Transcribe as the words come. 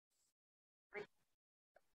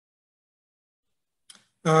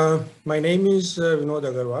My name is Vinod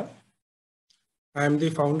Agarwal. I am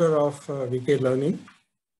the founder of VK Learning.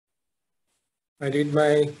 I did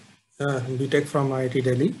my BTech from IIT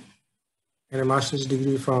Delhi and a master's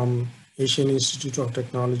degree from Asian Institute of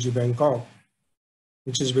Technology, Bangkok,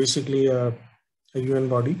 which is basically a UN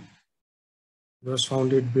body. It was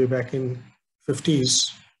founded way back in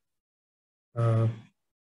 50s. And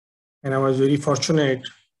I was very fortunate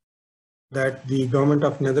that the government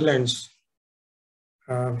of Netherlands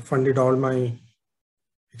funded all my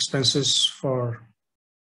expenses for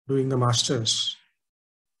doing the master's.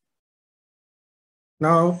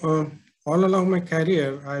 Now, all along my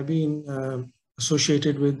career, I've been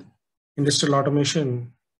associated with industrial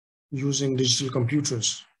automation using digital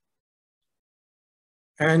computers.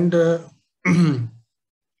 And in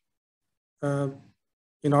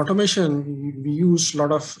automation, we use a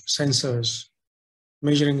lot of sensors,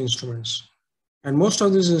 measuring instruments. And most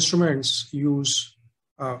of these instruments use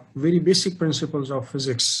very basic principles of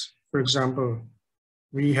physics. For example,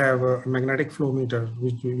 we have a magnetic flow meter,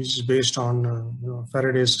 which is based on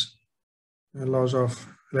Faraday's laws of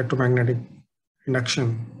electromagnetic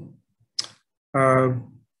induction.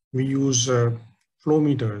 We use flow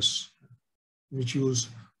meters, which use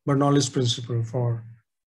Bernoulli's principle for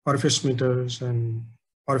orifice meters and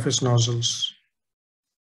orifice nozzles.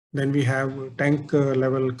 Then we have tank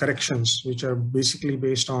level corrections, which are basically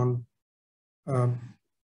based on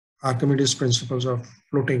Archimedes' principles of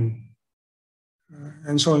floating,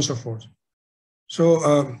 and so on and so forth.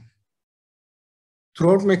 So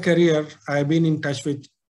throughout my career, I've been in touch with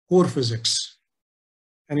core physics.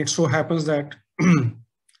 And it so happens that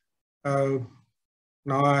now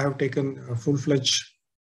I have taken a full-fledged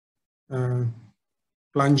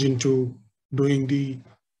plunge into doing the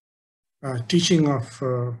teaching of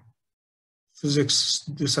physics,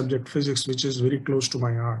 the subject physics, which is very close to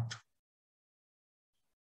my heart.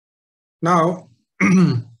 Now,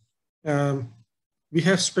 we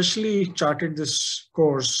have specially charted this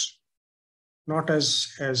course not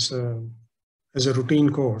as a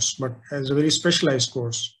routine course, but as a very specialized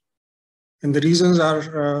course. And the reasons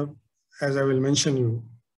are, as I will mention you.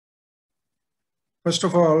 First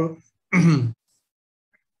of all,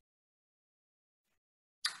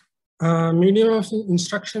 medium of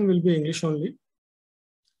instruction will be English only,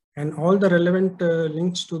 and all the relevant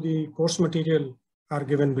links to the course material are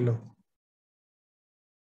given below.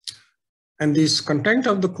 And this content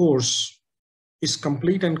of the course is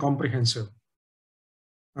complete and comprehensive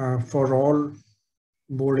for all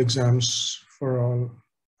board exams, for all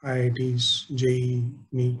IITs, JEE,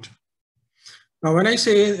 NEET. Now, when I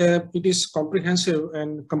say it is comprehensive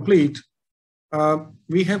and complete,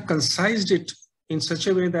 we have concised it in such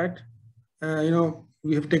a way that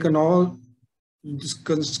we have taken all, this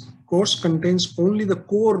course contains only the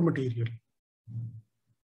core material,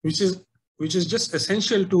 which is just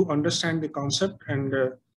essential to understand the concept and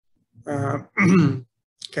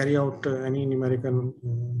carry out any numerical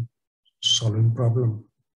solving problem.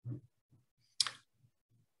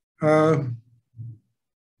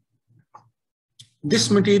 This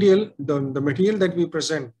material, the material that we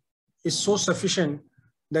present, is so sufficient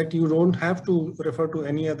that you don't have to refer to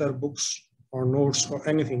any other books or notes or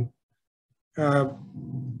anything.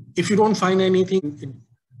 If you don't find anything,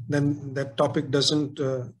 then that topic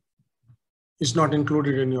is not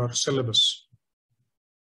included in your syllabus.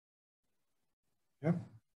 Yeah.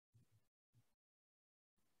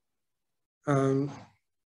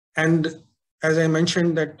 And as I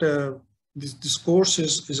mentioned that this course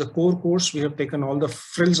is a core course, we have taken all the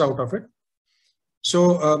frills out of it.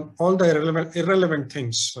 So all the irrelevant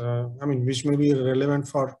things, which may be relevant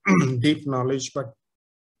for deep knowledge, but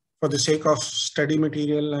for the sake of study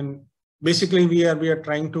material, and basically we are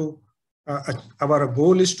trying to, our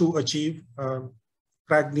goal is to achieve,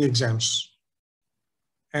 crack the exams.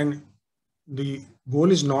 And the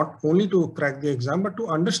goal is not only to crack the exam, but to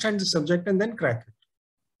understand the subject and then crack it.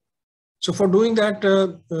 So for doing that,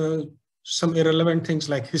 some irrelevant things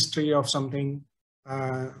like history of something,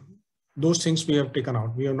 those things we have taken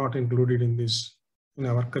out. We have not included in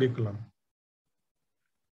our curriculum.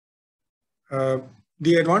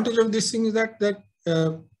 The advantage of this thing is that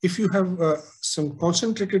if you have some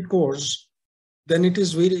concentrated course, then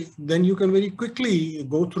you can very quickly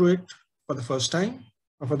go through it for the first time,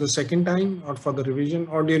 or for the second time, or for the revision,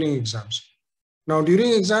 or during exams. Now,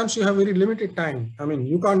 during exams, you have very limited time.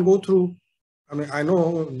 You can't go through. I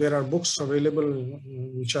know there are books available,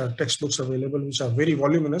 which are textbooks available, which are very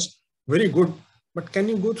voluminous, very good. But can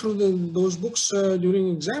you go through those books during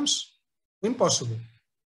exams? Impossible.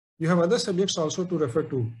 You have other subjects also to refer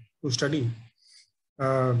to study.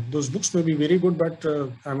 Those books may be very good, but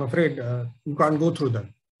I'm afraid you can't go through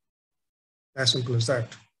them. As simple as that.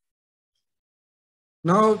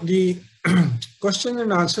 Now, the questions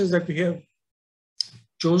and answers that we have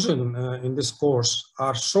chosen in this course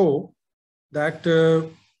are so that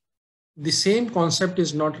the same concept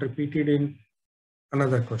is not repeated in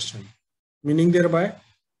another question. Meaning thereby,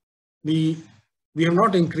 we have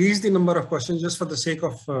not increased the number of questions just for the sake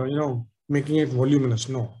of making it voluminous.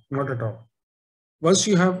 No, not at all. Once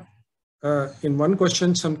you have in one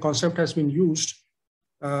question some concept has been used,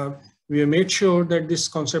 we have made sure that this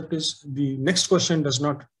concept is, the next question does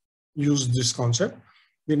not use this concept.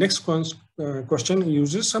 The next question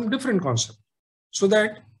uses some different concept, so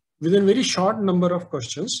that within very short number of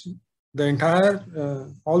questions, the entire,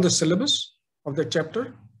 all the syllabus of the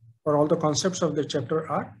chapter or all the concepts of the chapter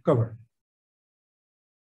are covered.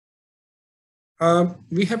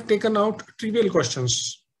 We have taken out trivial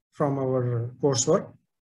questions from our coursework.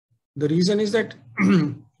 The reason is that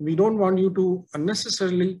we don't want you to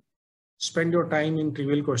unnecessarily spend your time in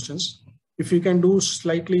trivial questions. If you can do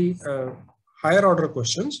slightly higher order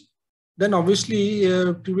questions, then obviously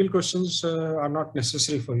trivial questions are not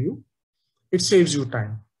necessary for you. It saves you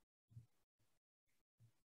time.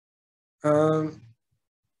 And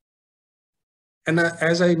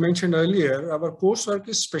as I mentioned earlier, our coursework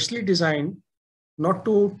is specially designed not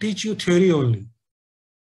to teach you theory only.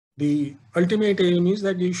 The ultimate aim is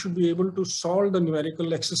that you should be able to solve the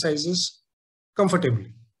numerical exercises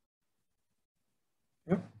comfortably.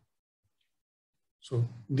 Yeah. So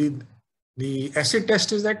the acid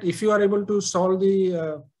test is that if you are able to solve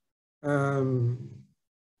the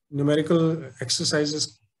numerical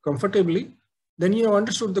exercises comfortably, then you have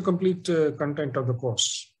understood the complete content of the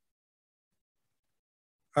course.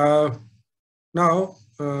 Now,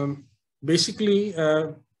 basically,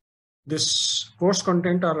 this course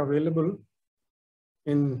content are available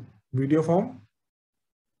in video form.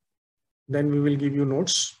 Then we will give you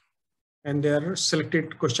notes, and there are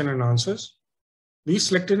selected question and answers. These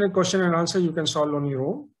selected question and answer you can solve on your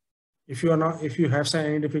own. If you have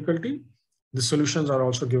any difficulty, the solutions are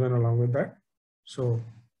also given along with that. So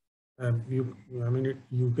you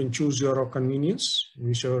can choose your convenience,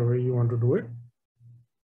 whichever way you want to do it.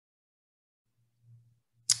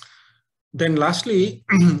 Then lastly,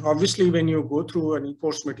 obviously, when you go through any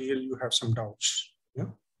course material, you have some doubts. Yeah.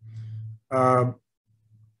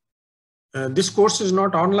 This course is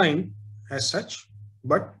not online as such,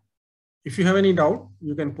 but if you have any doubt,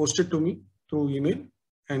 you can post it to me through email,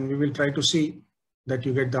 and we will try to see that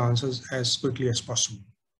you get the answers as quickly as possible.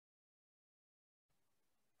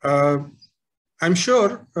 I'm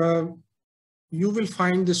sure you will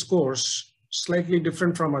find this course slightly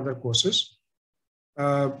different from other courses.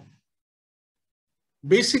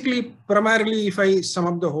 Basically, primarily, if I sum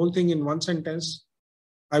up the whole thing in one sentence,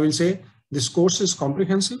 I will say this course is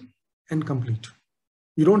comprehensive and complete.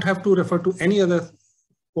 You don't have to refer to any other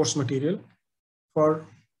course material for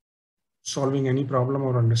solving any problem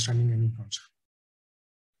or understanding any concept.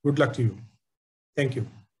 Good luck to you. Thank you.